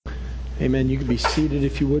Amen. You can be seated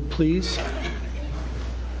if you would, please.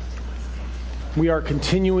 We are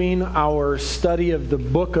continuing our study of the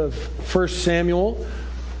book of 1 Samuel.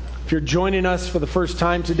 If you're joining us for the first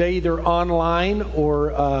time today, either online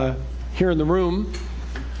or here in the room,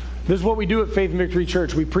 this is what we do at Faith and Victory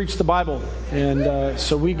Church. We preach the Bible. And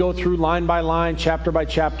so we go through line by line, chapter by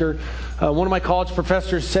chapter. One of my college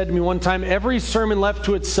professors said to me one time, every sermon left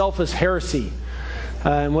to itself is heresy.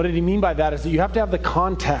 And what did he mean by that is that you have to have the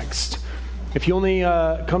context. If you only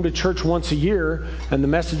come to church once a year and the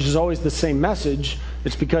message is always the same message,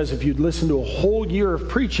 it's because if you'd listen to a whole year of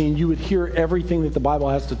preaching, you would hear everything that the Bible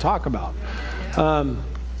has to talk about.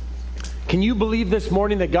 Can you believe this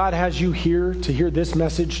morning that God has you here to hear this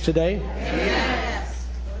message today? Yes.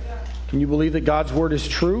 Can you believe that God's word is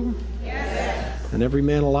true? Yes. And every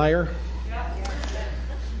man a liar?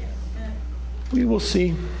 We will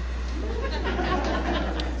see.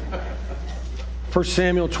 1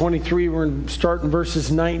 Samuel 23, we're going to start in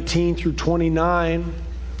verses 19 through 29.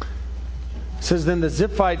 It says, Then the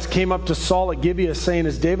Ziphites came up to Saul at Gibeah, saying,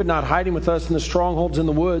 Is David not hiding with us in the strongholds in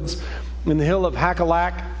the woods, in the hill of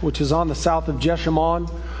Hakalak, which is on the south of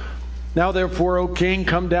Jeshimon? Now therefore, O king,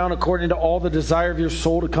 come down according to all the desire of your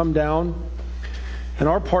soul to come down, and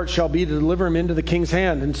our part shall be to deliver him into the king's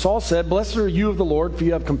hand. And Saul said, Blessed are you of the Lord, for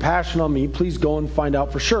you have compassion on me. Please go and find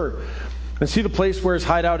out for sure, and see the place where his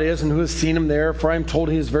hideout is, and who has seen him there, for I am told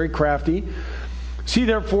he is very crafty. See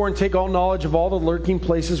therefore, and take all knowledge of all the lurking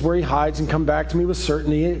places where he hides, and come back to me with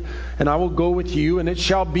certainty, and I will go with you. And it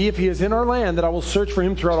shall be, if he is in our land, that I will search for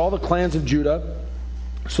him throughout all the clans of Judah.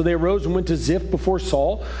 So they arose and went to Ziph before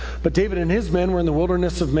Saul. But David and his men were in the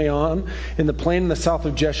wilderness of Maon, in the plain in the south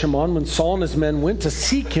of Jeshimon. When Saul and his men went to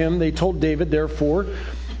seek him, they told David, therefore,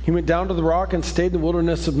 he went down to the rock and stayed in the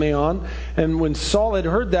wilderness of Maon. And when Saul had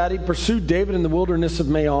heard that, he pursued David in the wilderness of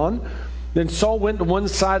Maon. Then Saul went to one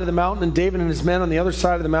side of the mountain, and David and his men on the other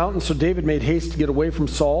side of the mountain. So David made haste to get away from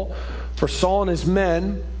Saul, for Saul and his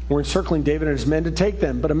men were encircling David and his men to take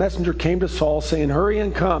them. But a messenger came to Saul, saying, Hurry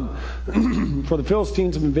and come, for the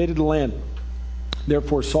Philistines have invaded the land.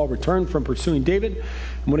 Therefore Saul returned from pursuing David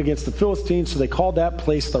and went against the Philistines. So they called that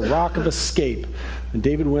place the Rock of Escape. And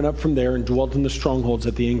David went up from there and dwelt in the strongholds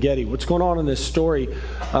at the En-Gedi. What's going on in this story?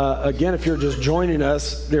 Again, if you're just joining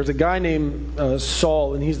us, there's a guy named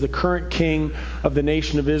Saul, and he's the current king of the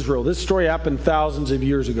nation of Israel. This story happened thousands of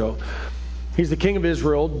years ago. He's the king of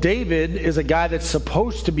Israel. David is a guy that's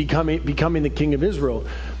supposed to be becoming the king of Israel.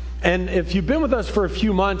 And if you've been with us for a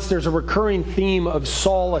few months, there's a recurring theme of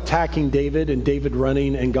Saul attacking David and David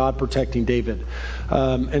running and God protecting David.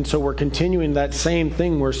 And so we're continuing that same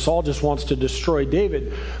thing where Saul just wants to destroy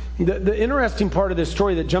David. The interesting part of this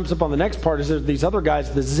story that jumps up on the next part is there's these other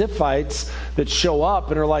guys, the Ziphites, that show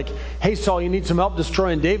up and are like, hey, Saul, you need some help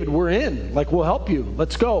destroying David? We're in. Like, we'll help you.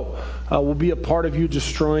 Let's go. We'll be a part of you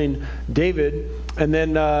destroying David. And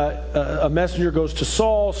then a messenger goes to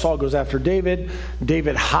Saul. Saul goes after David.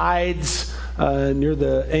 David hides near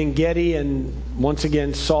the En-Gedi. And once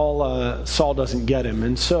again, Saul doesn't get him.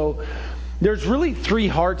 And so there's really three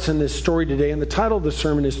hearts in this story today, and the title of the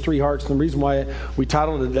sermon is Three Hearts. And the reason why we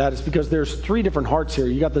titled it that is because there's three different hearts here.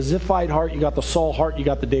 You got the Ziphite heart, you got the Saul heart, you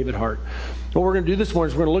got the David heart. What we're going to do this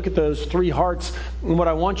morning is we're going to look at those three hearts, and what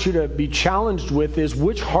I want you to be challenged with is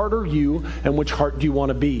which heart are you and which heart do you want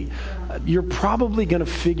to be? You're probably going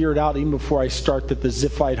to figure it out even before I start that the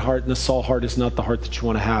Ziphite heart and the Saul heart is not the heart that you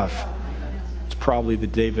want to have. Probably the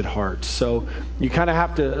David heart. So you kind of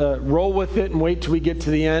have to roll with it and wait till we get to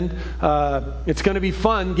the end. It's going to be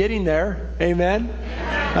fun getting there. Amen.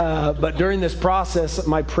 But during this process,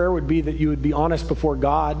 my prayer would be that you would be honest before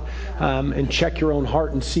God and check your own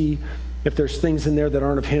heart and see if there's things in there that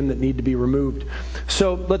aren't of Him that need to be removed.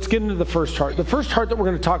 So let's get into the first heart. The first heart that we're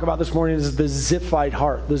going to talk about this morning is the Ziphite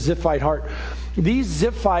heart. The Ziphite heart. These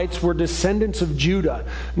Ziphites were descendants of Judah.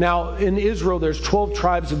 Now, in Israel, there's 12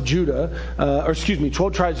 tribes of Judah,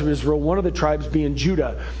 12 tribes of Israel, one of the tribes being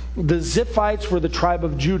Judah. The Ziphites were the tribe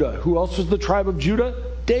of Judah. Who else was the tribe of Judah?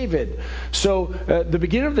 David. So the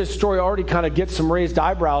beginning of this story already kind of gets some raised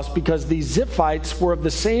eyebrows because these Ziphites were of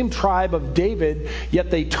the same tribe of David,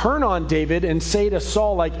 yet they turn on David and say to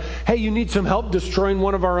Saul, like, hey, you need some help destroying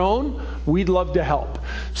one of our own? We'd love to help.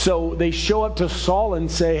 So they show up to Saul and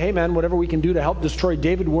say, hey man, whatever we can do to help destroy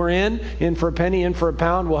David, we're in for a penny, in for a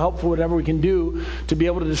pound. We'll help for whatever we can do to be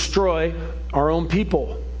able to destroy our own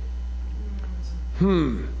people.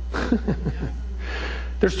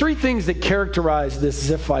 There's three things that characterize this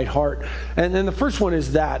Ziphite heart. And then the first one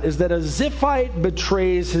is that a Ziphite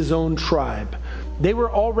betrays his own tribe. They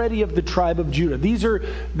were already of the tribe of Judah. These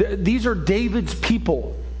are David's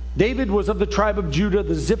people. David was of the tribe of Judah.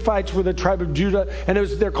 The Ziphites were the tribe of Judah. And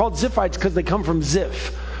they're called Ziphites because they come from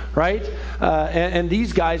Ziph, right? And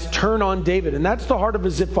these guys turn on David. And that's the heart of a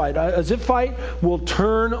Ziphite. A Ziphite will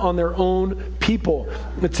turn on their own people.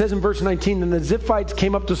 It says in verse 19, and the Ziphites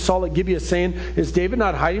came up to Saul at Gibeah, saying, is David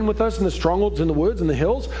not hiding with us in the strongholds in the woods and the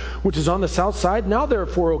hills, which is on the south side? Now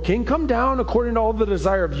therefore, O king, come down according to all the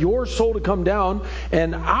desire of your soul to come down,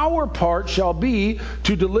 and our part shall be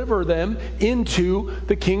to deliver them into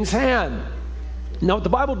the king's hand. Now, what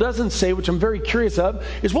the Bible doesn't say, which I'm very curious of,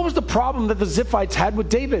 is what was the problem that the Ziphites had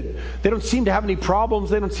with David? They don't seem to have any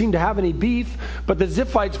problems. They don't seem to have any beef. But the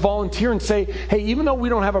Ziphites volunteer and say, hey, even though we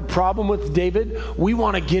don't have a problem with David, we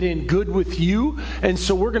want to get in good with you. And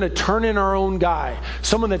so we're going to turn in our own guy,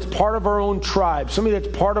 someone that's part of our own tribe, somebody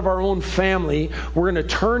that's part of our own family. We're going to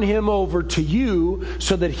turn him over to you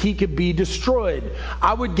so that he could be destroyed.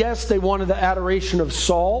 I would guess they wanted the adoration of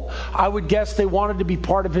Saul. I would guess they wanted to be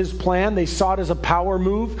part of his plan. They saw it as a power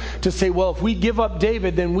move to say, well, if we give up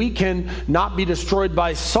David, then we can not be destroyed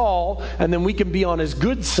by Saul, and then we can be on his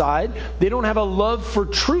good side. They don't have a love for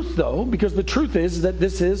truth, though, because the truth is that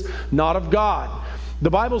this is not of God. The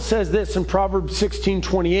Bible says this in Proverbs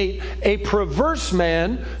 16:28, a perverse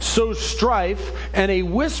man sows strife, and a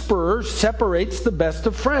whisperer separates the best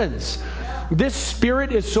of friends. This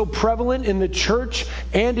spirit is so prevalent in the church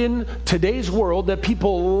and in today's world that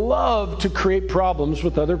people love to create problems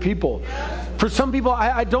with other people. For some people,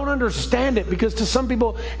 I don't understand it, because to some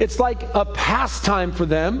people, it's like a pastime for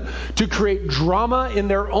them to create drama in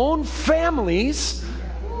their own families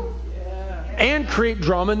and create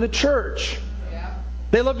drama in the church.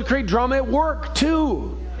 They love to create drama at work,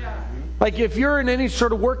 too. Like if you're in any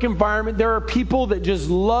sort of work environment, there are people that just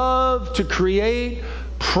love to create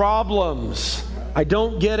problems. I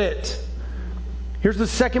don't get it. Here's the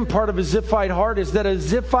second part of a Ziphite heart, is that a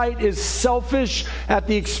Ziphite is selfish at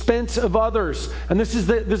the expense of others. And this is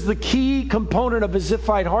the key component of a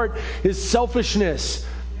Ziphite heart, is selfishness.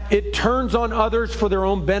 It turns on others for their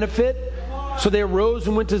own benefit. So they arose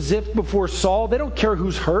and went to Ziph before Saul. They don't care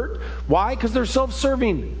who's hurt. Why? Because they're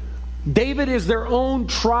self-serving. David is their own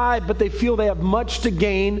tribe, but they feel they have much to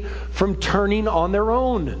gain from turning on their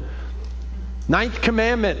own. Ninth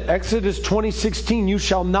commandment, Exodus 20:16, you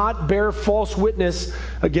shall not bear false witness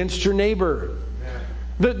against your neighbor.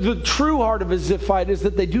 The true heart of a Ziphite is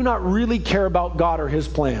that they do not really care about God or his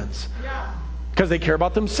plans, because they care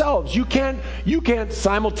about themselves. You can't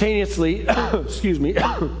simultaneously, excuse me,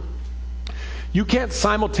 you can't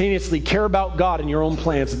simultaneously care about God and your own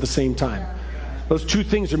plans at the same time. Those two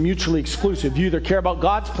things are mutually exclusive. You either care about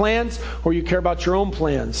God's plans or you care about your own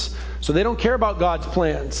plans. So they don't care about God's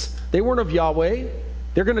plans. They weren't of Yahweh.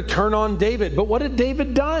 They're going to turn on David. But what had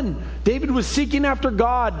David done? David was seeking after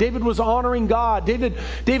God. David was honoring God.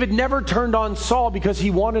 David never turned on Saul because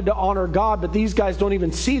he wanted to honor God. But these guys don't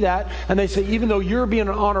even see that. And they say, even though you're being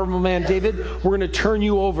an honorable man, David, we're going to turn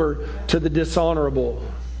you over to the dishonorable.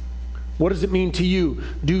 What does it mean to you?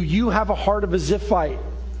 Do you have a heart of a Ziphite?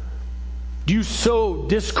 Do you sow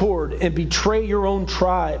discord and betray your own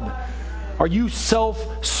tribe? Are you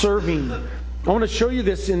self-serving? I want to show you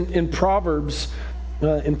this in Proverbs.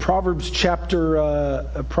 In Proverbs chapter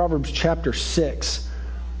 6.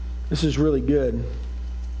 This is really good.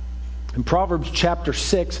 In Proverbs chapter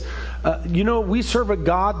 6, we serve a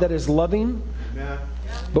God that is loving,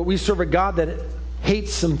 but we serve a God that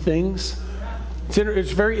hates some things.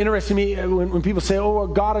 It's very interesting to me when people say, oh, well,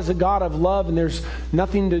 God is a God of love and there's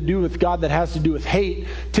nothing to do with God that has to do with hate.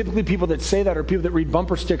 Typically people that say that are people that read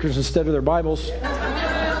bumper stickers instead of their Bibles.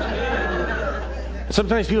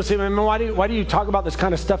 Sometimes people say, man, why do you talk about this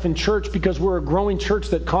kind of stuff in church? Because we're a growing church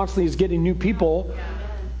that constantly is getting new people.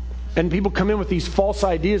 And people come in with these false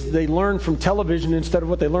ideas that they learn from television instead of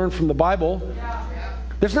what they learn from the Bible.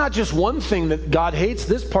 There's not just one thing that God hates.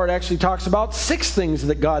 This part actually talks about 6 things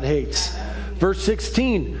that God hates. Verse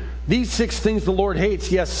 16, these 6 things the Lord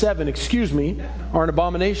hates, yes, 7, excuse me, are an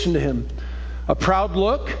abomination to him. A proud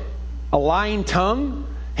look, a lying tongue,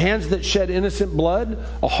 hands that shed innocent blood,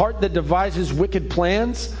 a heart that devises wicked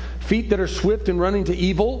plans, feet that are swift in running to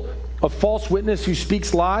evil, a false witness who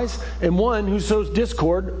speaks lies, and one who sows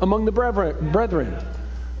discord among the brethren.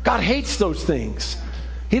 God hates those things.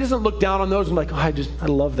 He doesn't look down on those and like, oh, I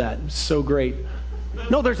love that. It's so great.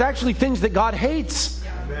 No, there's actually things that God hates.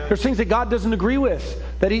 There's things that God doesn't agree with,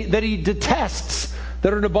 that he detests,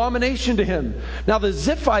 that are an abomination to him. Now, the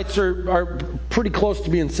Ziphites are pretty close to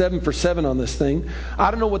being 7 for 7 on this thing. I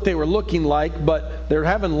don't know what they were looking like, but they're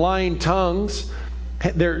having lying tongues.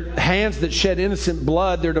 They're hands that shed innocent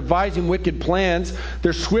blood. They're devising wicked plans.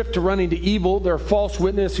 They're swift to running to evil. They're a false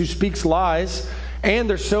witness who speaks lies. And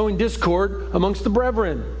they're sowing discord amongst the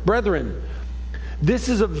brethren. This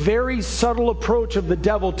is a very subtle approach of the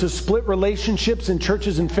devil to split relationships in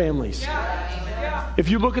churches and families. If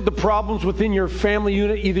you look at the problems within your family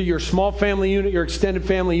unit, either your small family unit, your extended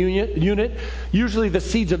family unit, usually the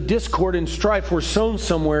seeds of discord and strife were sown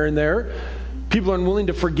somewhere in there. People are unwilling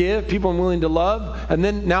to forgive, people are unwilling to love, and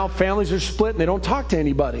then now families are split and they don't talk to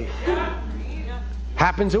anybody.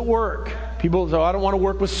 Happens at work. People say, I don't want to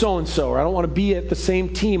work with so-and-so, or I don't want to be at the same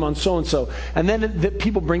team on so-and-so. And then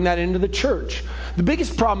people bring that into the church. The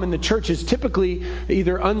biggest problem in the church is typically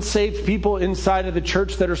either unsaved people inside of the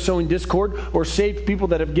church that are sowing discord, or saved people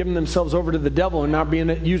that have given themselves over to the devil and now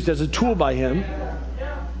being used as a tool by him.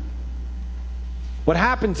 What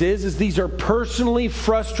happens is these are personally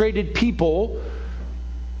frustrated people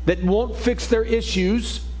that won't fix their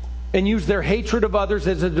issues and use their hatred of others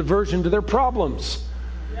as a diversion to their problems.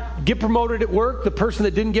 Get promoted at work, the person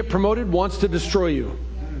that didn't get promoted wants to destroy you.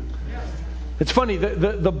 It's funny,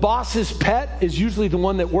 the boss's pet is usually the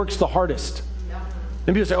one that works the hardest.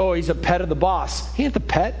 And people say, oh, he's a pet of the boss. He ain't the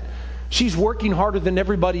pet. She's working harder than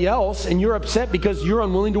everybody else, and you're upset because you're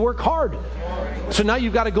unwilling to work hard. So now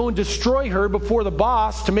you've got to go and destroy her before the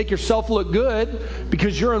boss to make yourself look good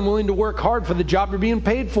because you're unwilling to work hard for the job you're being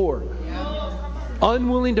paid for.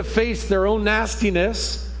 Unwilling to face their own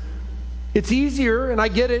nastiness. It's easier, and I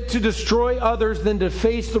get it, to destroy others than to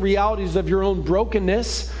face the realities of your own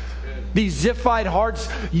brokenness. These Ziphite hearts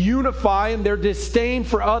unify in their disdain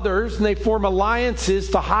for others, and they form alliances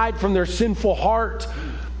to hide from their sinful heart.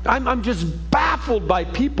 I'm just baffled by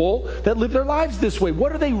people that live their lives this way.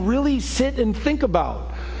 What do they really sit and think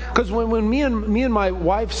about? Because when me and my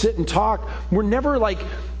wife sit and talk, we're never like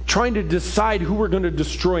trying to decide who we're going to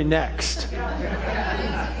destroy next.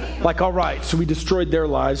 Like, all right, so we destroyed their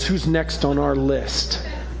lives. Who's next on our list?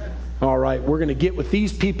 All right, we're going to get with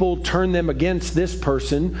these people, turn them against this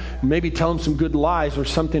person, maybe tell them some good lies or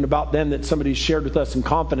something about them that somebody's shared with us in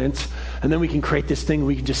confidence, and then we can create this thing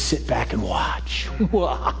we can just sit back and watch.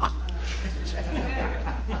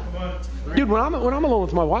 Dude, when I'm alone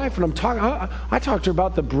with my wife and I'm talking, I talk to her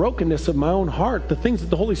about the brokenness of my own heart, the things that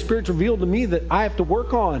the Holy Spirit's revealed to me that I have to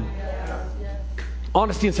work on.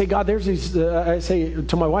 Honesty, and say, God, there's these, I say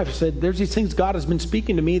to my wife, I said, there's these things God has been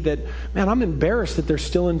speaking to me that, man, I'm embarrassed that they're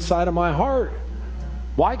still inside of my heart.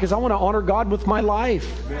 Why? Because I want to honor God with my life.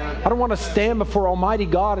 I don't want to stand before Almighty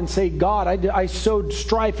God and say, God, I sowed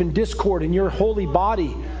strife and discord in your holy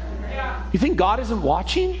body. You think God isn't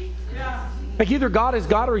watching? Like either God is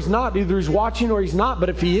God or he's not. Either he's watching or he's not. But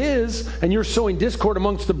if he is, and you're sowing discord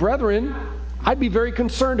amongst the brethren, I'd be very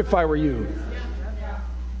concerned if I were you.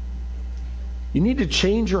 You need to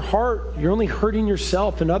change your heart. You're only hurting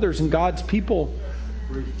yourself and others and God's people.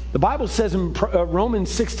 The Bible says in Romans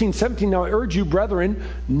 16:17, now I urge you, brethren,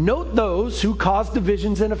 note those who cause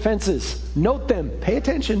divisions and offenses. Note them. Pay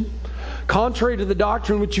attention. Contrary to the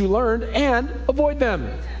doctrine which you learned, and avoid them.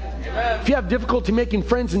 Amen. If you have difficulty making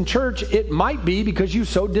friends in church, it might be because you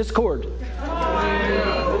sow discord.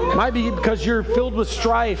 It might be because you're filled with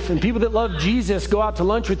strife, and people that love Jesus go out to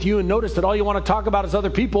lunch with you and notice that all you want to talk about is other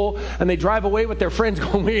people, and they drive away with their friends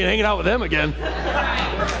going, we ain't hanging out with them again.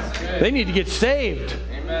 They need to get saved.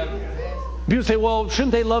 Amen. People say, well,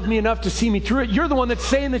 shouldn't they love me enough to see me through it? You're the one that's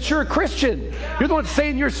saying that you're a Christian. You're the one that's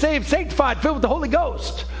saying you're saved, sanctified, filled with the Holy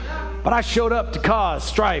Ghost. But I showed up to cause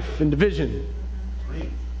strife and division.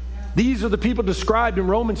 These are the people described in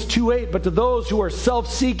Romans 2:8. But to those who are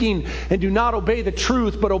self-seeking and do not obey the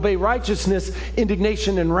truth, but obey righteousness,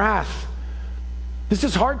 indignation, and wrath. This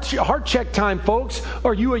is heart check time, folks.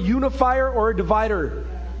 Are you a unifier or a divider?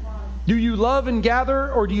 Do you love and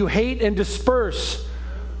gather, or do you hate and disperse?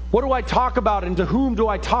 What do I talk about, and to whom do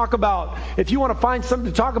I talk about? If you want to find something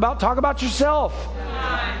to talk about yourself.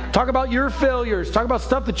 Talk about your failures. Talk about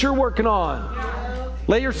stuff that you're working on.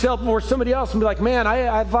 Lay yourself before somebody else and be like, man,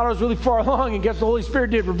 I thought I was really far along, and guess the Holy Spirit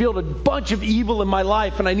did revealed a bunch of evil in my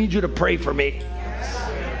life, and I need you to pray for me.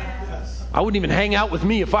 Yes. I wouldn't even hang out with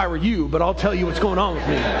me if I were you, but I'll tell you what's going on with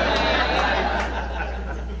me.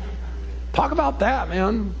 Talk about that,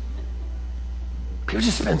 man. People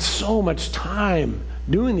just spend so much time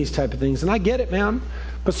doing these type of things, and I get it, man.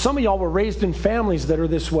 But some of y'all were raised in families that are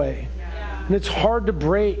this way. And it's hard to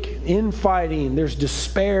break. Infighting, there's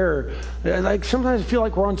despair. Like sometimes I feel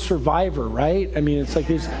like we're on Survivor, right? I mean, it's like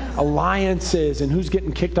these alliances and who's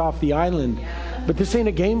getting kicked off the island. But this ain't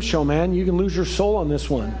a game show, man. You can lose your soul on this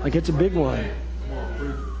one. Like it's a big one.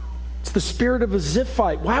 It's the spirit of a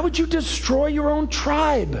Ziphite. Why would you destroy your own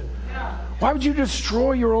tribe? Why would you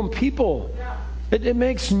destroy your own people? It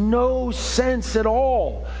makes no sense at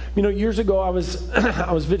all. You know, years ago I was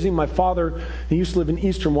visiting my father. He used to live in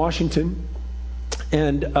Eastern Washington.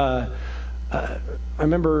 And I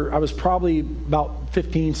remember I was probably about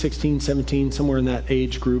 15, 16, 17, somewhere in that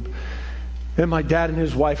age group. And my dad and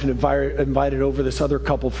his wife had invited over this other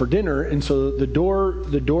couple for dinner. And so the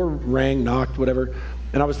door rang, knocked, whatever.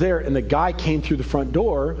 And I was there, and the guy came through the front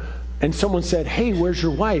door, and someone said, "Hey, where's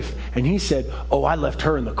your wife?" And he said, "Oh, I left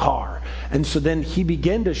her in the car." And so then he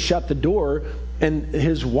began to shut the door, and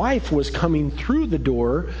his wife was coming through the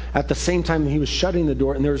door at the same time that he was shutting the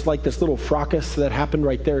door. And there was like this little fracas that happened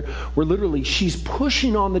right there, where literally she's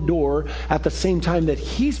pushing on the door at the same time that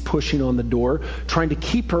he's pushing on the door, trying to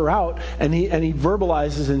keep her out. And he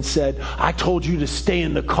verbalizes and said, "I told you to stay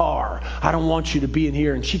in the car. I don't want you to be in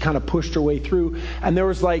here." And she kind of pushed her way through. And there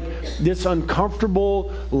was like this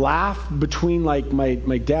uncomfortable laugh between like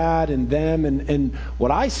my dad and them. And what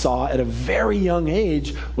I saw at a very young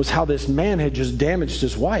age was how this man had just damaged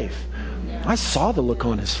his wife. I saw the look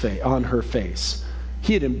on her face.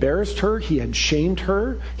 He had embarrassed her. He had shamed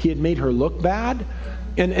her. He had made her look bad.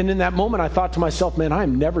 And in that moment, I thought to myself, man,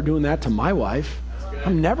 I'm never doing that to my wife.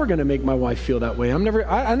 I'm never going to make my wife feel that way.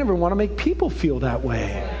 I never want to make people feel that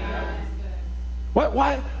way.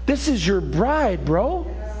 Why? This is your bride, bro.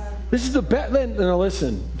 This is the best. Now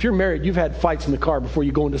listen, if you're married, you've had fights in the car before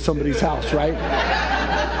you go into somebody's house, right?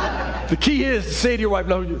 The key is to say to your wife,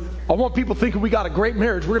 "No, I want people thinking we got a great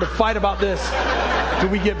marriage. We're going to fight about this till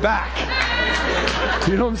we get back."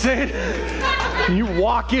 You know what I'm saying? And you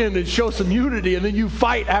walk in and show some unity, and then you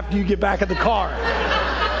fight after you get back in the car.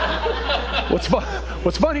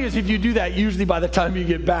 What's funny is if you do that, usually by the time you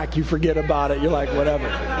get back, you forget about it. You're like, whatever.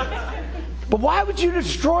 But why would you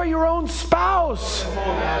destroy your own spouse?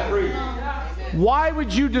 Why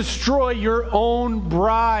would you destroy your own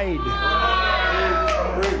bride?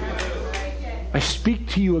 I speak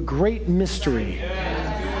to you a great mystery,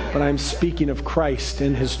 but I'm speaking of Christ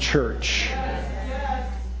and his church.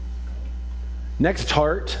 Next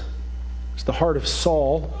heart is the heart of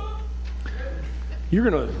Saul. You're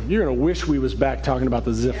gonna wish we was back talking about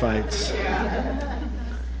the Ziphites.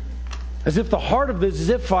 As if the heart of the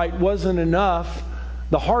Ziphite wasn't enough,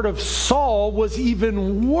 the heart of Saul was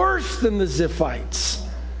even worse than the Ziphites.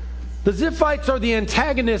 The Ziphites are the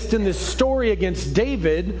antagonists in this story against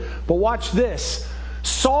David, but watch this.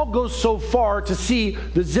 Saul goes so far to see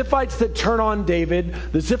the Ziphites that turn on David,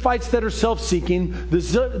 the Ziphites that are self-seeking, the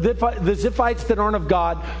Ziphites that aren't of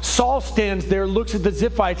God. Saul stands there, looks at the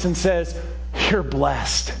Ziphites and says, "You're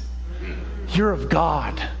blessed. You're of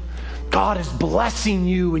God. God is blessing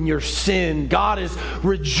you in your sin. God is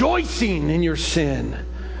rejoicing in your sin."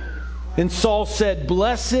 And Saul said,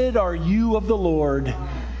 "Blessed are you of the Lord,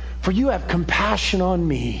 for you have compassion on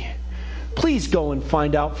me. Please go and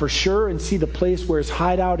find out for sure and see the place where his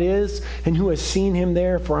hideout is and who has seen him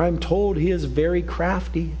there, for I am told he is very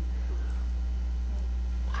crafty."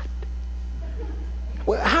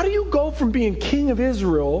 What? How do you go from being king of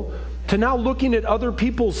Israel to now looking at other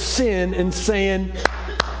people's sin and saying,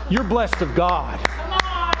 "You're blessed of God"?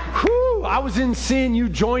 Whew, I was in sin. You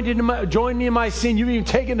joined me in my sin. You've even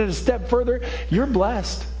taken it a step further. You're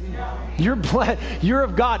blessed. You're blessed. You're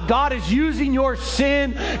of God. God is using your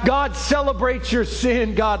sin. God celebrates your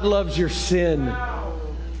sin. God loves your sin.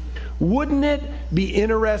 Wouldn't it be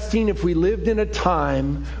interesting if we lived in a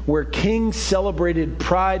time where kings celebrated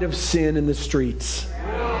pride of sin in the streets?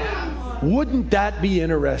 Wouldn't that be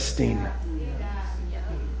interesting?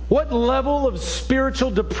 What level of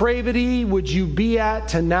spiritual depravity would you be at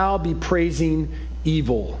to now be praising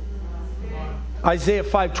evil? Isaiah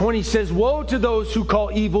 5:20 says, "Woe to those who call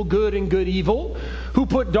evil good and good evil, who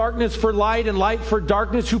put darkness for light and light for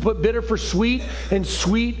darkness, who put bitter for sweet and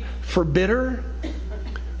sweet for bitter."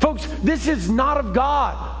 Folks, this is not of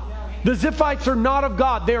God. The Ziphites are not of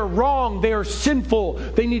God. They are wrong. They are sinful.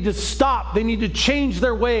 They need to stop. They need to change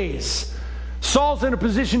their ways. Saul's in a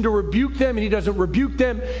position to rebuke them, and he doesn't rebuke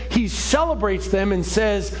them. He celebrates them and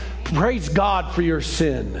says, "Praise God for your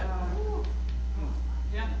sin."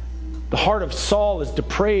 The heart of Saul is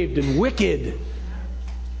depraved and wicked.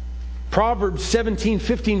 Proverbs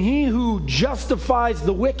 17:15, "He who justifies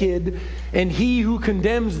the wicked and he who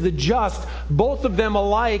condemns the just, both of them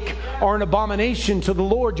alike are an abomination to the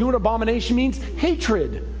Lord." Do you know what abomination means?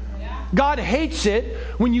 Hatred. God hates it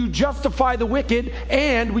when you justify the wicked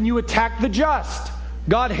and when you attack the just.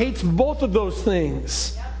 God hates both of those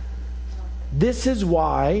things. This is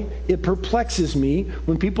why it perplexes me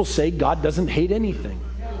when people say God doesn't hate anything.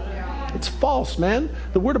 It's false, man.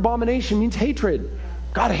 The word abomination means hatred.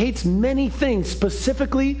 God hates many things,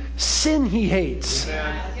 specifically sin he hates.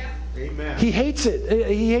 Amen. He hates it.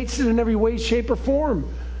 He hates it in every way, shape, or form.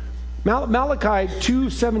 Malachi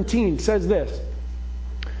 2:17 says this,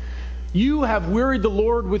 You have wearied the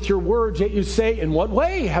Lord with your words, yet you say, in what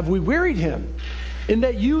way have we wearied him? In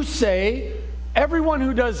that you say, everyone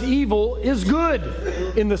who does evil is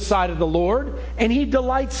good in the sight of the Lord, and he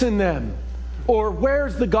delights in them. Or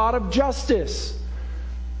where's the God of justice?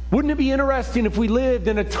 Wouldn't it be interesting if we lived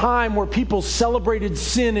in a time where people celebrated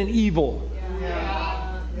sin and evil?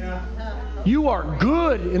 You are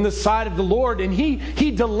good in the sight of the Lord, and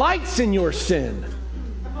he delights in your sin.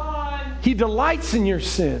 He delights in your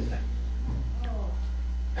sin.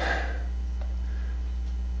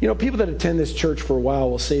 You know, people that attend this church for a while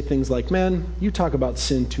will say things like, man, you talk about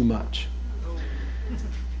sin too much.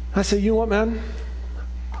 I say, you know what, man?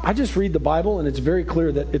 I just read the Bible, and it's very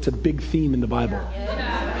clear that it's a big theme in the Bible.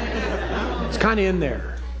 It's kind of in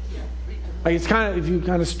there. Like it's kind of, if you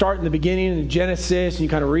kind of start in the beginning in Genesis and you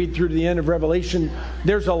kind of read through to the end of Revelation,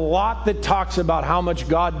 there's a lot that talks about how much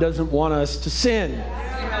God doesn't want us to sin.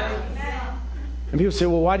 And people say,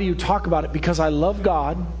 well, why do you talk about it? Because I love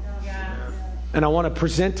God. And I want to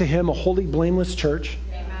present to him a holy, blameless church.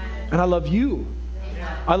 And I love you.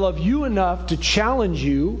 I love you enough to challenge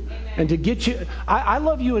you and to get you. I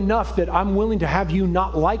love you enough that I'm willing to have you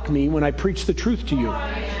not like me when I preach the truth to you.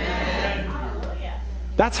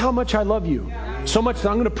 That's how much I love you. So much that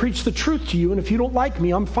I'm going to preach the truth to you. And if you don't like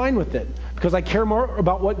me, I'm fine with it. Because I care more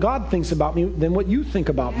about what God thinks about me than what you think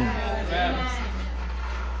about me.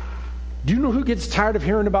 Do you know who gets tired of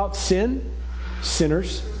hearing about sin?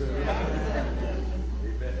 Sinners.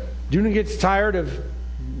 Do you know who gets tired of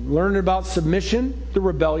learning about submission? The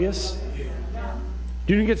rebellious.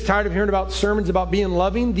 Do you know who gets tired of hearing about sermons about being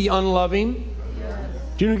loving? The unloving.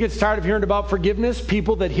 Do you know who gets tired of hearing about forgiveness?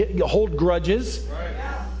 People that hold grudges.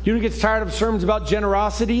 Do you know who gets tired of sermons about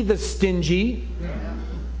generosity? The stingy.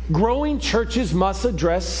 Growing churches must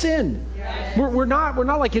address sin. We're not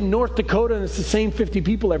like in North Dakota and it's the same 50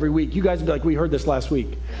 people every week. You guys would be like, we heard this last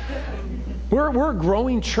week. We're a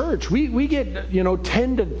growing church. We get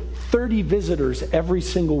 10 to 30 visitors every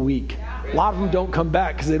single week. A lot of them don't come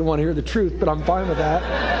back because they don't want to hear the truth, but I'm fine with that.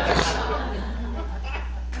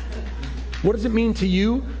 What does it mean to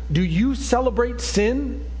you? Do you celebrate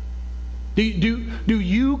sin? Do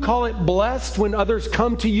you call it blessed when others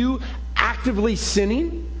come to you actively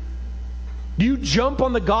sinning? Do you jump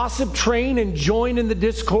on the gossip train and join in the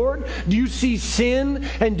discord? Do you see sin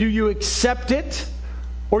and do you accept it?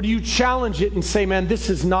 Or do you challenge it and say, man, this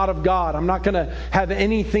is not of God. I'm not going to have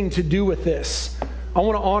anything to do with this. I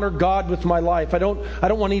want to honor God with my life. I don't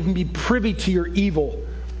want to even be privy to your evil.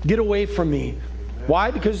 Get away from me.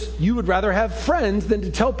 Why? Because you would rather have friends than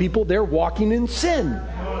to tell people they're walking in sin.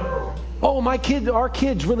 Oh, our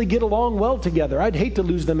kids really get along well together. I'd hate to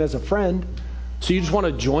lose them as a friend. So you just want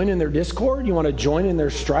to join in their discord? You want to join in their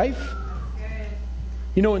strife?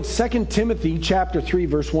 You know, in 2 Timothy chapter 3,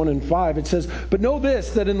 verse 1 and 5, it says, but know this,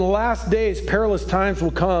 that in the last days perilous times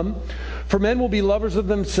will come. For men will be lovers of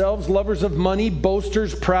themselves, lovers of money,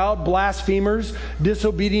 boasters, proud, blasphemers,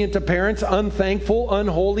 disobedient to parents, unthankful,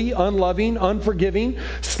 unholy, unloving, unforgiving,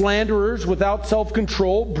 slanderers, without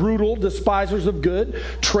self-control, brutal, despisers of good,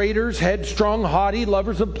 traitors, headstrong, haughty,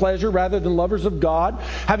 lovers of pleasure rather than lovers of God,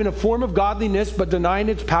 having a form of godliness but denying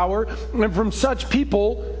its power. And from such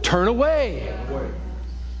people turn away.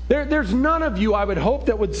 There's none of you, I would hope,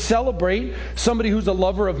 that would celebrate somebody who's a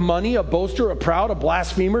lover of money, a boaster, a proud, a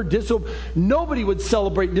blasphemer. Nobody would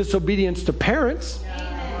celebrate disobedience to parents.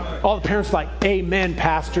 Amen. All the parents like, amen,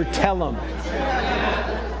 pastor, tell them.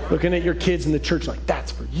 Looking at your kids in the church like,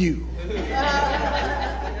 that's for you.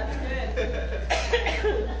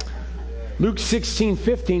 Luke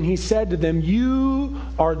 16:15, he said to them, you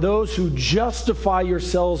are those who justify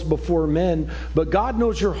yourselves before men, but God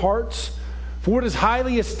knows your hearts. For what is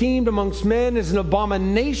highly esteemed amongst men is an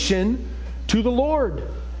abomination to the Lord.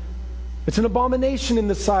 It's an abomination in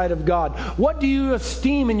the sight of God. What do you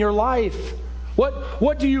esteem in your life?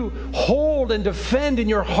 What do you hold and defend in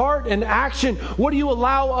your heart and action? What do you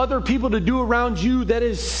allow other people to do around you that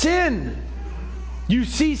is sin? You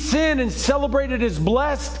see sin and celebrate it as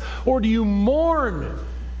blessed, or do you mourn?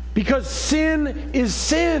 Because sin is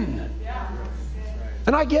sin.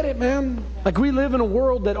 And I get it, man. Like, we live in a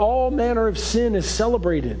world that all manner of sin is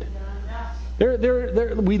celebrated.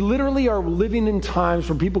 We literally are living in times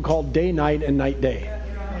where people call day night and night day.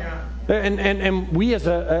 And we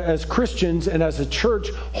as Christians and as a church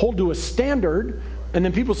hold to a standard, and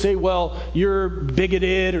then people say, well, you're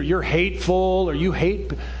bigoted or you're hateful or you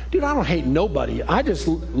hate. Dude, I don't hate nobody. I just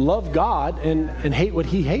love God and hate what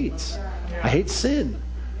he hates. I hate sin.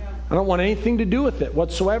 I don't want anything to do with it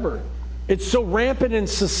whatsoever. It's so rampant in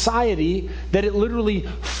society that it literally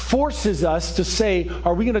forces us to say,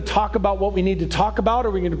 are we going to talk about what we need to talk about, or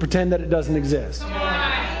are we going to pretend that it doesn't exist?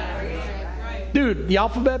 Dude, the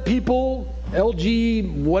alphabet people,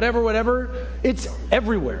 LG, whatever, it's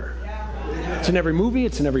everywhere. It's in every movie,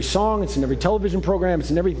 it's in every song, it's in every television program,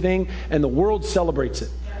 it's in everything, and the world celebrates it.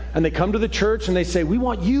 And they come to the church and they say, we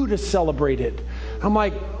want you to celebrate it. I'm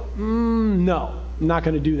like, no, I'm not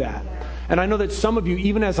going to do that. And I know that some of you,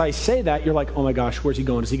 even as I say that, you're like, oh my gosh, where's he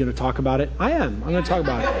going? Is he going to talk about it? I am. I'm going to talk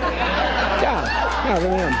about it. Yeah, I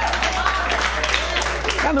really am.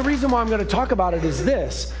 And the reason why I'm going to talk about it is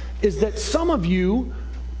this, is that some of you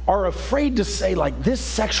are afraid to say, like, this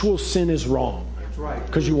sexual sin is wrong. That's right.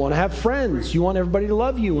 Because you want to have friends. You want everybody to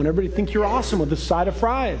love you and everybody to think you're awesome with a side of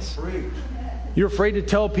fries. You're afraid to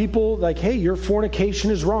tell people, like, hey, your fornication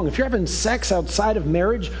is wrong. If you're having sex outside of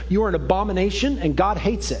marriage, you are an abomination and God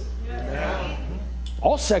hates it. Yeah.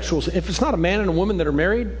 All sexual, if it's not a man and a woman that are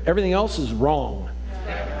married, everything else is wrong.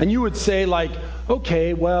 And you would say, like,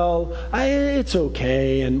 okay, well, it's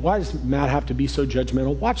okay. And why does Matt have to be so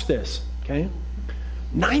judgmental? Watch this, okay?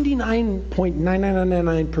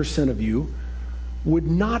 99.9999% of you would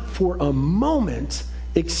not for a moment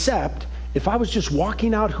accept if I was just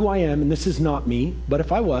walking out who I am, and this is not me, but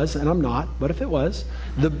if I was, and I'm not, but if it was,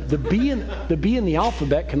 the B in the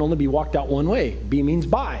alphabet can only be walked out one way. B means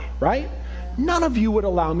bye, right? None of you would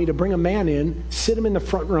allow me to bring a man in, sit him in the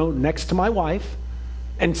front row next to my wife,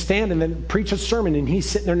 and stand and then preach a sermon, and he's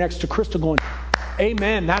sitting there next to Crystal going,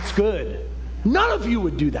 amen, that's good. None of you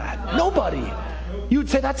would do that. Nobody. You would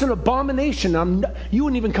say, that's an abomination. You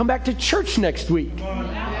wouldn't even come back to church next week.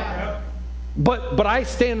 But I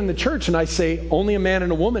stand in the church and I say, only a man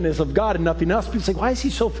and a woman is of God and nothing else. People say, why is he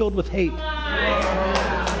so filled with hate?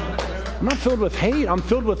 I'm not filled with hate. I'm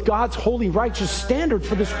filled with God's holy, righteous standard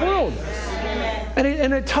for this world.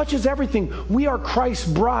 And it touches everything. We are Christ's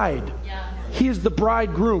bride. He is the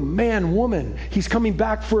bridegroom, man, woman. He's coming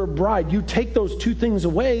back for a bride. You take those two things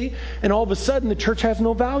away, and all of a sudden the church has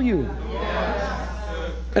no value.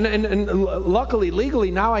 And luckily,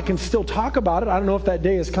 legally, now I can still talk about it. I don't know if that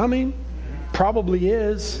day is coming. Probably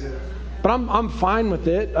is. But I'm fine with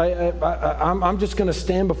it. I'm just going to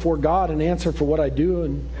stand before God and answer for what I do.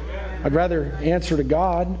 And I'd rather answer to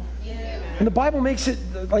God. And the Bible makes it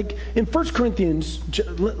like in 1 Corinthians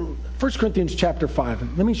chapter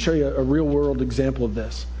 5. Let me show you a real world example of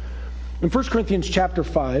this. In 1 Corinthians chapter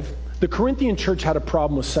 5, the Corinthian church had a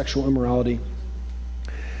problem with sexual immorality.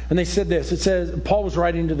 And they said this. It says, Paul was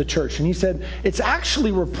writing to the church, and he said, it's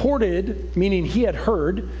actually reported, meaning he had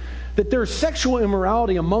heard, that there's sexual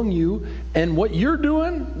immorality among you, and what you're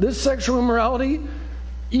doing, this sexual immorality,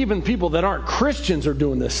 even people that aren't Christians are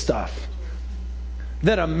doing this stuff.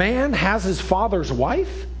 That a man has his father's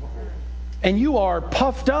wife, and you are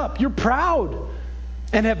puffed up, you're proud,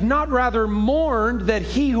 and have not rather mourned that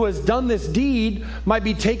he who has done this deed might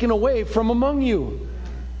be taken away from among you.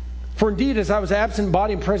 For indeed, as I was absent in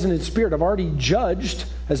body and present in spirit, I've already judged,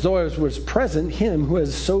 as though I was present, him who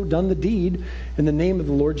has so done the deed in the name of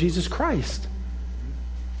the Lord Jesus Christ.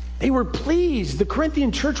 They were pleased. The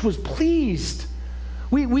Corinthian church was pleased.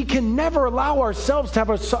 We can never allow ourselves to have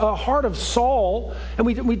a heart of Saul. And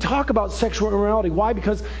we talk about sexual immorality. Why?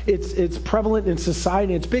 Because it's prevalent in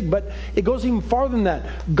society. It's big. But it goes even farther than that.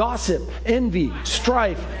 Gossip, envy,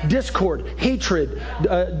 strife, discord, hatred,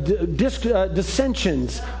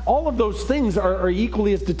 dissensions. All of those things are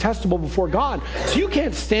equally as detestable before God. So you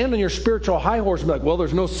can't stand on your spiritual high horse and be like, well,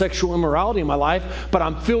 there's no sexual immorality in my life, but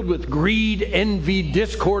I'm filled with greed, envy,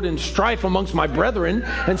 discord, and strife amongst my brethren.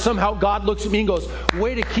 And somehow God looks at me and goes,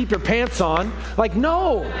 way to keep your pants on. Like,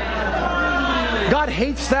 no. God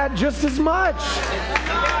hates that just as much.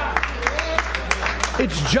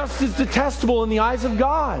 It's just as detestable in the eyes of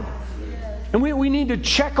God. And we need to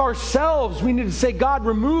check ourselves. We need to say, God,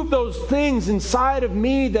 remove those things inside of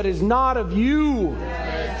me that is not of you.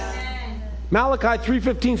 Malachi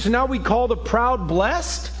 3:15, so now we call the proud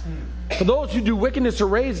blessed. For those who do wickedness are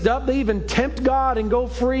raised up. They even tempt God and go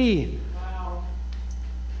free.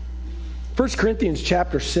 1 Corinthians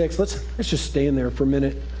chapter 6. Let's just stay in there for a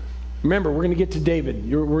minute. Remember, we're going to get to David.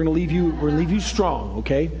 We're going to leave you strong,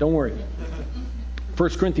 okay? Don't worry. 1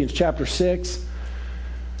 Corinthians chapter 6.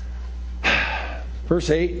 Verse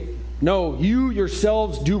 8. No, you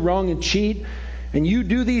yourselves do wrong and cheat, and you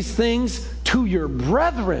do these things to your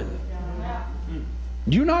brethren.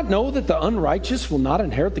 Do you not know that the unrighteous will not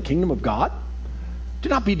inherit the kingdom of God? Do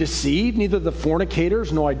not be deceived, neither the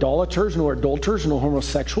fornicators, nor idolaters, nor adulterers, nor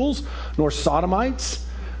homosexuals, nor sodomites,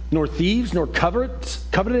 nor thieves, nor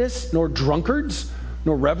covetous, nor drunkards,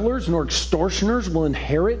 nor revelers, nor extortioners will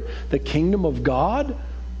inherit the kingdom of God.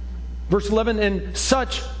 Verse 11, and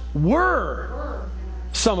such were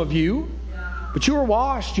some of you, but you were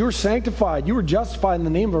washed, you were sanctified, you were justified in the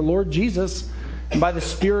name of our Lord Jesus and by the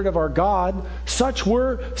Spirit of our God. Such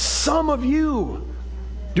were some of you.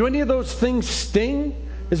 Do any of those things sting?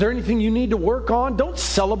 Is there anything you need to work on? Don't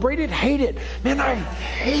celebrate it, hate it. Man, I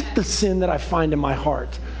hate the sin that I find in my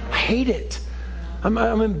heart. I hate it. I'm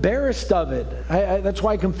embarrassed of it. That's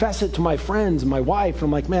why I confess it to my friends and my wife.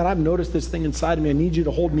 I'm like, man, I've noticed this thing inside of me. I need you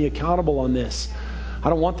to hold me accountable on this. I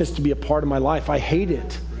don't want this to be a part of my life. I hate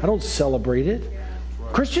it. I don't celebrate it.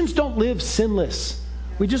 Christians don't live sinless.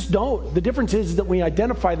 We just don't. The difference is that we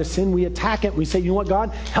identify the sin, we attack it, we say, you know what,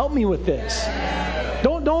 God, help me with this.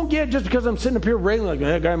 Don't get just because I'm sitting up here railing like,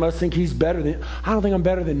 that guy must think he's better than. I don't think I'm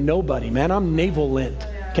better than nobody, man. I'm navel lint.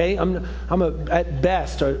 Okay, I'm at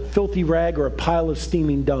best a filthy rag or a pile of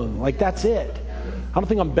steaming dung. Like, that's it. I don't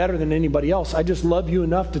think I'm better than anybody else. I just love you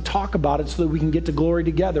enough to talk about it so that we can get to glory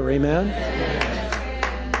together. Amen.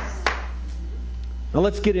 Now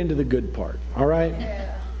let's get into the good part. All right,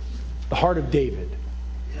 the heart of David.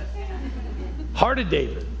 Heart of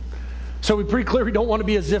David. So we're pretty clear we don't want to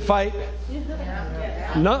be a Ziphite.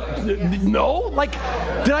 No? Like,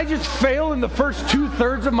 did I just fail in the first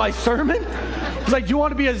 2/3 of my sermon? It's like, do you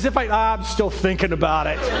want to be a Ziphite? I'm still thinking about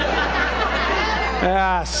it.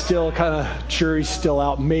 Still kind of jury's still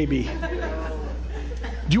out, maybe.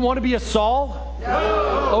 Do you want to be a Saul?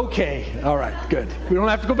 No. Okay, all right, good. We don't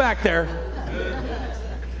have to go back there.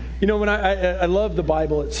 You know, when I love the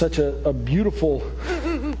Bible, it's such a beautiful,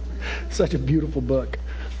 such a beautiful book.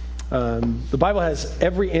 The Bible has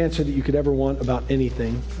every answer that you could ever want about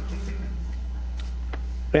anything.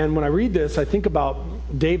 And when I read this, I think about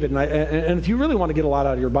David. And if you really want to get a lot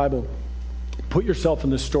out of your Bible, put yourself in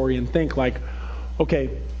this story and think like,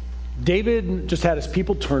 okay, David just had his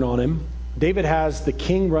people turn on him. David has the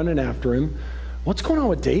king running after him. What's going on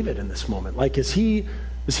with David in this moment? Like, is he,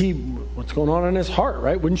 what's going on in his heart,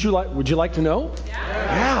 right? Would you like to know?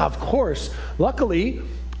 Yeah, of course. Luckily,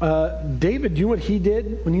 David, you know what he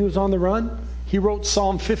did when he was on the run? He wrote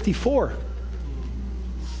Psalm 54.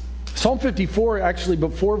 Psalm 54, actually,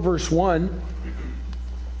 before verse 1,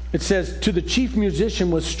 it says, to the chief musician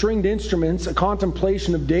with stringed instruments, a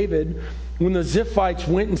contemplation of David, when the Ziphites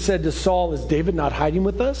went and said to Saul, is David not hiding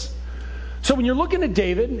with us? So when you're looking at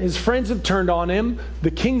David, his friends have turned on him, the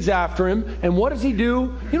king's after him, and what does he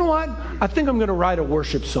do? You know what? I think I'm going to write a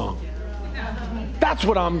worship song. That's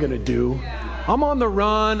what I'm going to do. I'm on the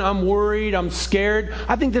run, I'm worried, I'm scared.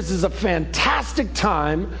 I think this is a fantastic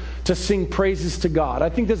time to sing praises to God. I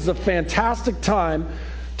think this is a fantastic time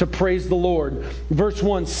to praise the Lord. Verse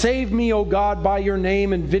 1, save me, O God, by your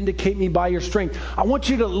name and vindicate me by your strength. I want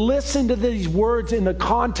you to listen to these words in the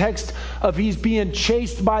context of he's being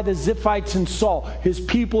chased by the Ziphites and Saul. His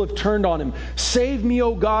people have turned on him. Save me,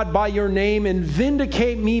 O God, by your name and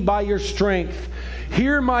vindicate me by your strength.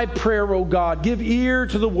 Hear my prayer, O God. Give ear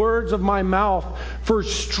to the words of my mouth. For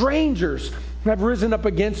strangers have risen up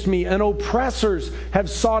against me, and oppressors have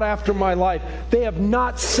sought after my life. They have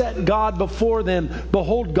not set God before them.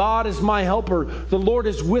 Behold, God is my helper. The Lord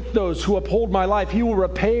is with those who uphold my life. He will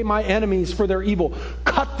repay my enemies for their evil.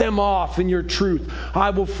 Cut them off in your truth.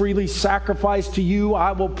 I will freely sacrifice to you.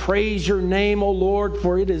 I will praise your name, O Lord,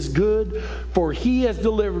 for it is good. For he has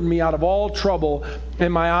delivered me out of all trouble,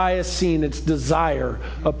 and my eye has seen its desire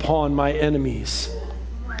upon my enemies.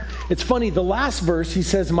 It's funny, the last verse, he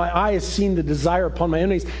says, my eye has seen the desire upon my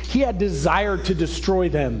enemies. He had desire to destroy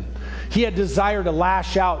them. He had desire to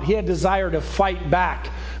lash out. He had desire to fight back.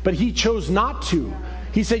 But he chose not to.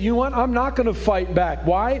 He said, you know what? I'm not going to fight back.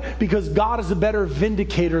 Why? Because God is a better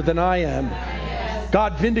vindicator than I am.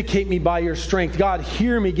 God, vindicate me by your strength. God,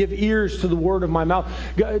 hear me. Give ears to the word of my mouth.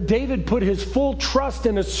 David put his full trust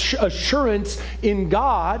and assurance in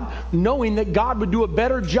God, knowing that God would do a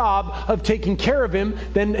better job of taking care of him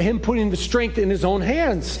than him putting the strength in his own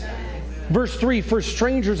hands. Verse 3, for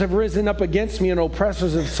strangers have risen up against me and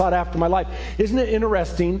oppressors have sought after my life. Isn't it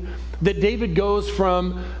interesting that David goes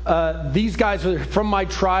from these guys are from my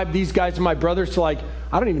tribe, these guys are my brothers, to like,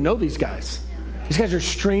 I don't even know these guys. These guys are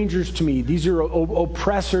strangers to me. These are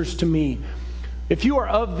oppressors to me. If you are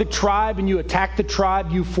of the tribe and you attack the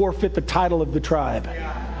tribe, you forfeit the title of the tribe.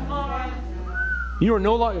 You are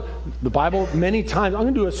no longer, the Bible many times, I'm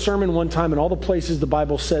going to do a sermon one time in all the places the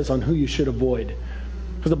Bible says on who you should avoid.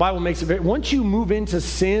 Because the Bible makes it very, once you move into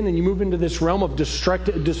sin and you move into this realm of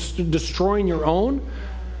destroying your own,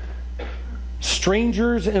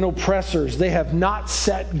 strangers and oppressors, they have not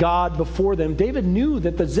set God before them. David knew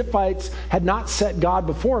that the Ziphites had not set God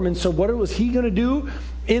before him. And so what was he going to do?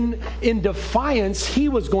 In defiance, he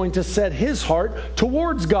was going to set his heart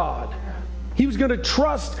towards God. He was going to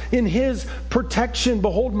trust in his protection.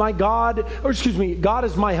 Behold, God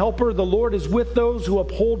is my helper. The Lord is with those who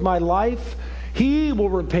uphold my life. He will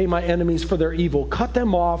repay my enemies for their evil. Cut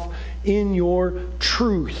them off in your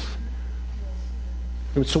truth.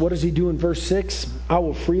 And so what does he do in verse 6? I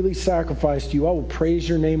will freely sacrifice to you. I will praise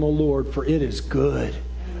your name, O Lord, for it is good.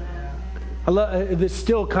 I love this.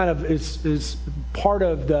 Still kind of is part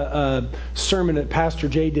of the sermon that Pastor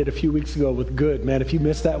Jay did a few weeks ago with good. Man, if you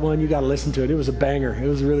missed that one, you got to listen to it. It was a banger. It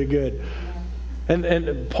was really good.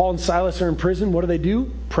 And Paul and Silas are in prison. What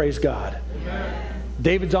do? Praise God. Amen.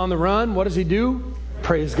 David's on the run. What does he do?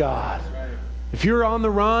 Praise God. If you're on the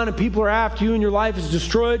run and people are after you and your life is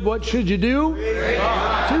destroyed, what should you do?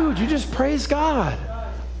 Dude, you just praise God.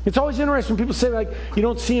 It's always interesting when people say, like, you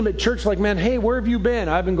don't see him at church, like, man, hey, where have you been?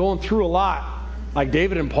 I've been going through a lot. Like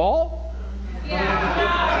David and Paul? Yeah.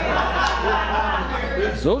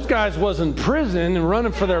 Those guys was in prison and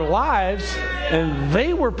running for their lives, and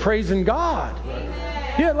they were praising God.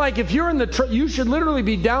 Yeah, like if you're in the you should literally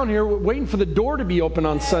be down here waiting for the door to be open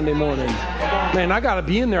on Sunday morning. Man, I got to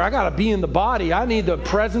be in there. I got to be in the body. I need the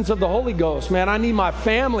presence of the Holy Ghost. Man, I need my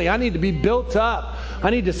family. I need to be built up. I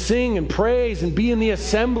need to sing and praise and be in the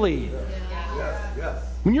assembly.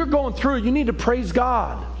 When you're going through it, you need to praise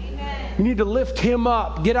God. You need to lift Him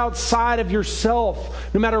up. Get outside of yourself.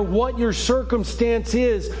 No matter what your circumstance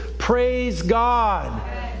is, praise God.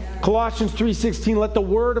 Colossians 3:16, let the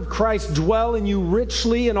word of Christ dwell in you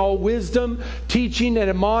richly in all wisdom, teaching and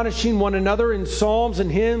admonishing one another in psalms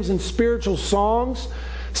and hymns and spiritual songs,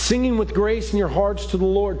 singing with grace in your hearts to the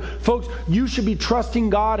Lord. Folks, you should be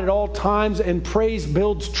trusting God at all times, and praise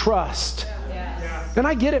builds trust. Yes. And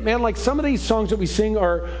I get it, man. Like some of these songs that we sing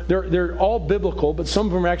they're all biblical, but some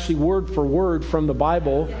of them are actually word for word from the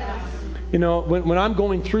Bible. Yes. You know, when I'm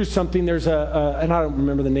going through something, there's and I don't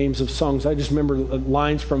remember the names of songs. I just remember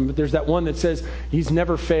lines from, but there's that one that says, He's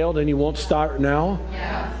never failed and He won't start now.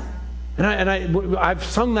 Yes. And I've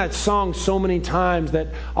sung that song so many times that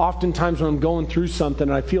oftentimes when I'm going through something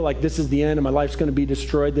and I feel like this is the end and my life's going to be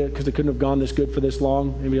destroyed because it couldn't have gone this good for this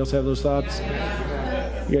long. Anybody else have those thoughts?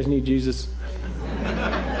 Yes. You guys need Jesus.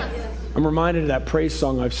 I'm reminded of that praise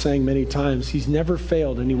song I've sang many times. He's never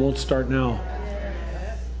failed and He won't start now.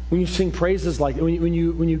 When you sing praises like when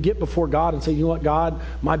you get before God and say, you know what, God,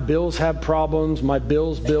 my bills have problems, my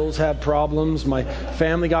bills have problems, my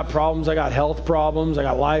family got problems, I got health problems, I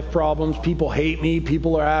got life problems, people hate me,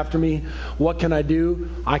 people are after me. What can I do?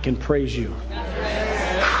 I can praise you.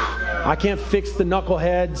 I can't fix the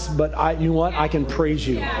knuckleheads, but you know what? I can praise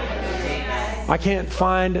you. I can't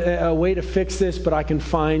find a way to fix this, but I can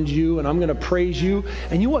find you, and I'm going to praise you.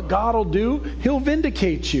 And you know what God will do? He'll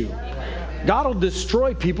vindicate you. God will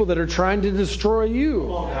destroy people that are trying to destroy you.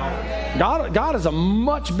 God is a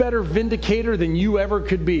much better vindicator than you ever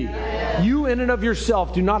could be. You in and of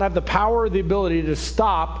yourself do not have the power or the ability to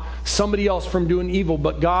stop somebody else from doing evil,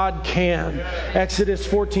 but God can. Exodus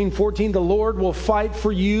 14:14, the Lord will fight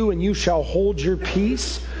for you and you shall hold your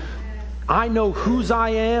peace. I know whose I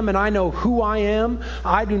am and I know who I am.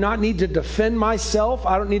 I do not need to defend myself.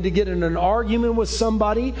 I don't need to get in an argument with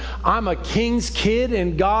somebody. I'm a king's kid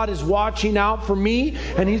and God is watching out for me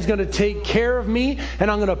and He's going to take care of me and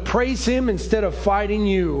I'm going to praise Him instead of fighting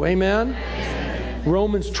you. Amen? Amen.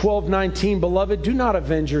 Romans 12:19, beloved, do not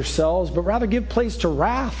avenge yourselves, but rather give place to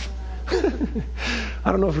wrath.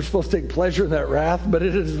 I don't know if we're supposed to take pleasure in that wrath, but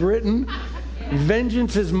it is written,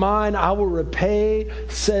 vengeance is mine, I will repay,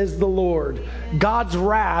 says the Lord. God's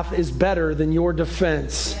wrath is better than your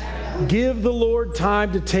defense. Give the Lord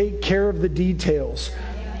time to take care of the details.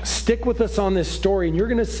 Stick with us on this story, and you're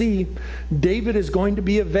going to see David is going to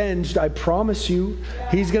be avenged. I promise you.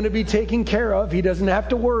 He's going to be taken care of. He doesn't have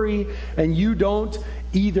to worry, and you don't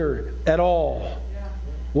either at all.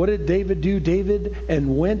 What did David do? David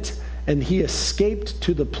went and he escaped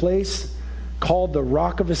to the place called the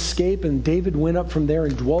Rock of Escape, and David went up from there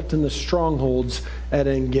and dwelt in the strongholds at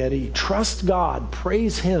En-Gedi. Trust God.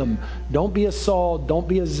 Praise Him. Don't be a Saul. Don't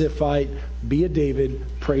be a Ziphite. Be a David.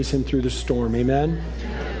 Praise Him through the storm. Amen?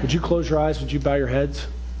 Would you close your eyes? Would you bow your heads?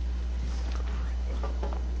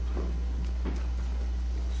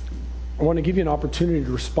 I want to give you an opportunity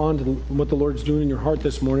to respond to what the Lord's doing in your heart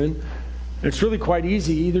this morning. And it's really quite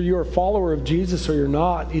easy. Either you're a follower of Jesus or you're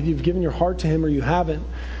not. Either you've given your heart to Him or you haven't.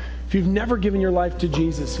 If you've never given your life to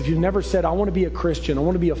Jesus, if you've never said, I want to be a Christian, I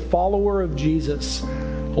want to be a follower of Jesus,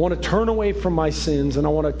 I want to turn away from my sins and I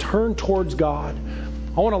want to turn towards God.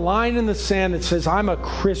 I want a line in the sand that says, I'm a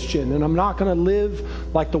Christian and I'm not going to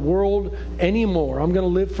live like the world anymore. I'm going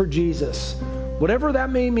to live for Jesus. Whatever that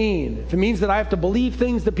may mean. If it means that I have to believe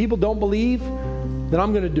things that people don't believe, then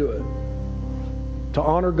I'm going to do it to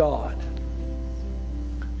honor God.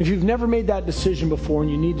 If you've never made that decision before and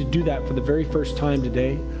you need to do that for the very first time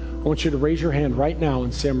today, I want you to raise your hand right now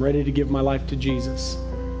and say, I'm ready to give my life to Jesus.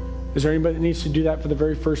 Is there anybody that needs to do that for the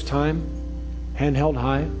very first time? Hand held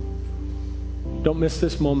high. Don't miss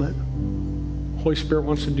this moment. Holy Spirit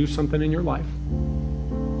wants to do something in your life.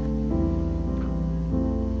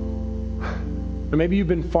 Or maybe you've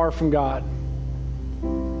been far from God.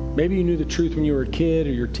 Maybe you knew the truth when you were a kid,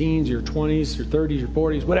 or your teens, your 20s, your 30s, your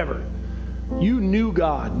 40s, whatever. You knew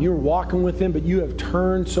God and you were walking with Him, but you have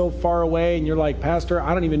turned so far away and you're like, Pastor,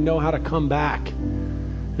 I don't even know how to come back.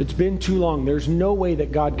 It's been too long. There's no way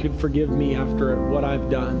that God could forgive me after what I've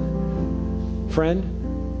done.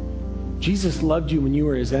 Friend, Jesus loved you when you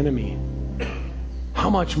were His enemy. How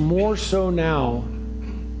much more so now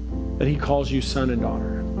that He calls you son and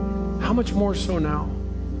daughter? How much more so now?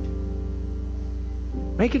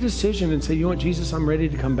 Make a decision and say, you know what, Jesus, I'm ready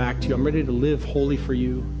to come back to you. I'm ready to live holy for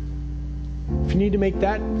you. If you need to make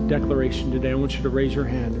that declaration today, I want you to raise your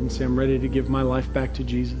hand and say, I'm ready to give my life back to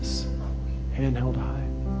Jesus. Hand held high.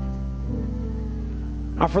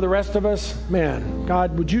 Now for the rest of us, man,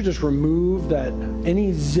 God, would you just remove that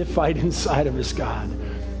any Ziphite inside of us, God?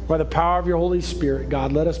 By the power of your Holy Spirit,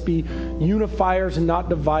 God, let us be unifiers and not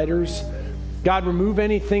dividers. God, remove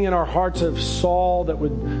anything in our hearts of Saul that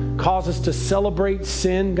would cause us to celebrate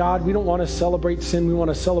sin. God, we don't want to celebrate sin. We want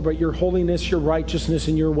to celebrate your holiness, your righteousness,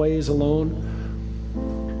 and your ways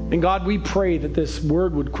alone. And God, we pray that this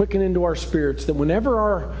word would quicken into our spirits, that whenever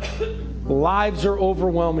our lives are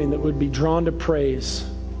overwhelming, that would be drawn to praise,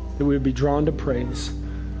 that we would be drawn to praise.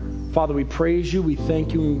 Father, we praise you, we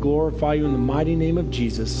thank you, and glorify you in the mighty name of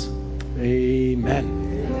Jesus. Amen.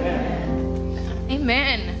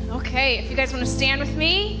 Amen. Okay, if you guys want to stand with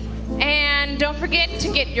me, and don't forget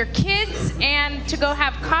to get your kids and to go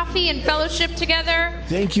have coffee and fellowship together.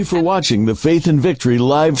 Thank you for watching the Faith and Victory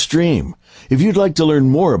live stream. If you'd like to learn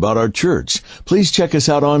more about our church, please check us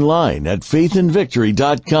out online at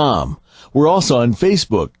faithandvictory.com. We're also on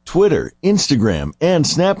Facebook, Twitter, Instagram, and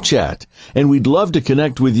Snapchat, and we'd love to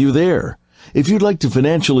connect with you there. If you'd like to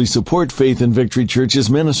financially support Faith and Victory Church's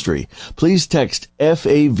ministry, please text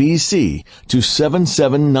FAVC to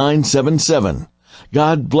 77977.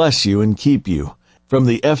 God bless you and keep you. From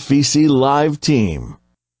the FVC Live team.